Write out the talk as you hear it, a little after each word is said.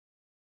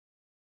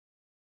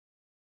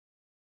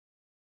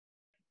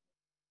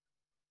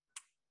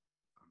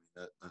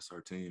That's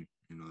our team.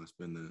 You know, that's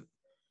been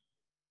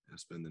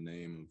the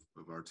name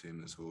of our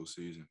team this whole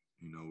season.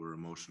 You know, we're an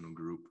emotional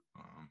group.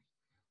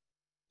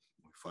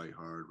 We fight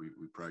hard.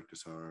 We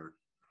practice hard.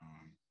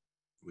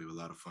 We have a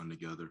lot of fun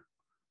together,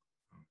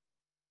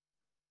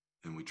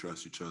 and we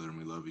trust each other and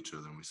we love each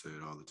other, and we say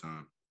it all the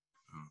time.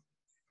 Um,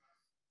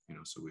 you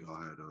know, so we all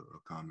had a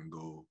common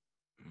goal.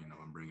 You know,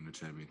 in bringing the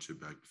championship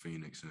back to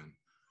Phoenix, and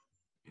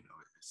you know,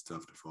 it's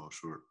tough to fall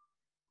short.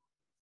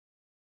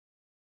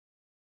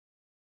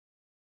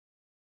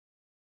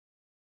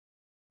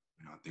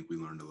 You know, I think we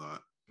learned a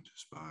lot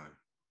just by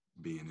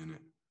being in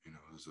it. You know,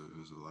 it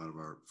was a lot of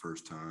our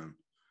first time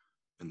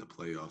in the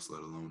playoffs,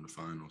 let alone the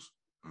finals.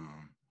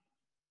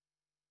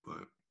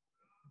 But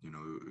you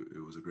know, it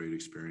was a great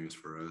experience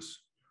for us.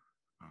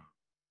 Uh,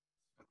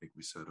 I think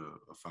we set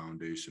a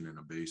foundation and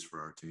a base for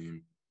our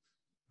team,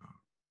 uh,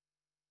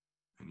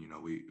 and you know,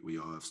 we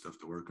all have stuff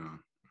to work on,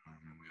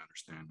 and we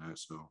understand that.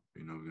 So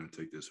you know, we're going to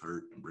take this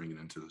hurt and bring it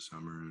into the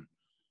summer and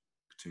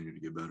continue to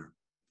get better.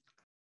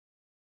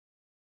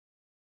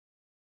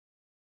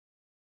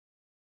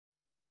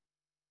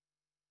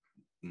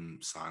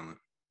 Silent,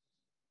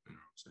 you know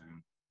what I'm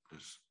saying?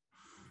 Just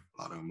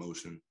a lot of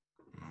emotion.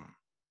 Uh,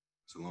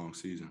 it's a long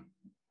season.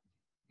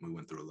 We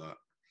went through a lot.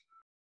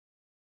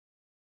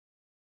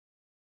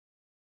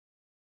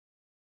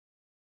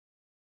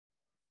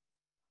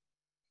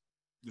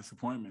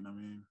 Disappointment. I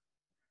mean,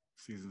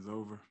 season's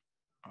over.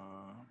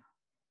 Uh,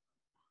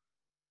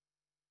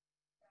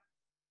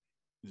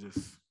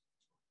 just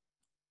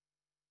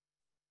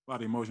a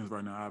lot of emotions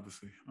right now.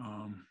 Obviously,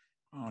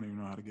 I don't even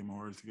know how to get my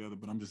words together,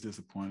 but I'm just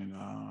disappointed.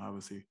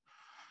 Obviously,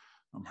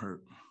 I'm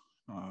hurt.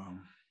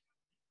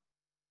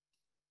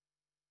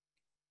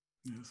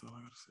 Yeah, that's all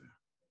I got to say.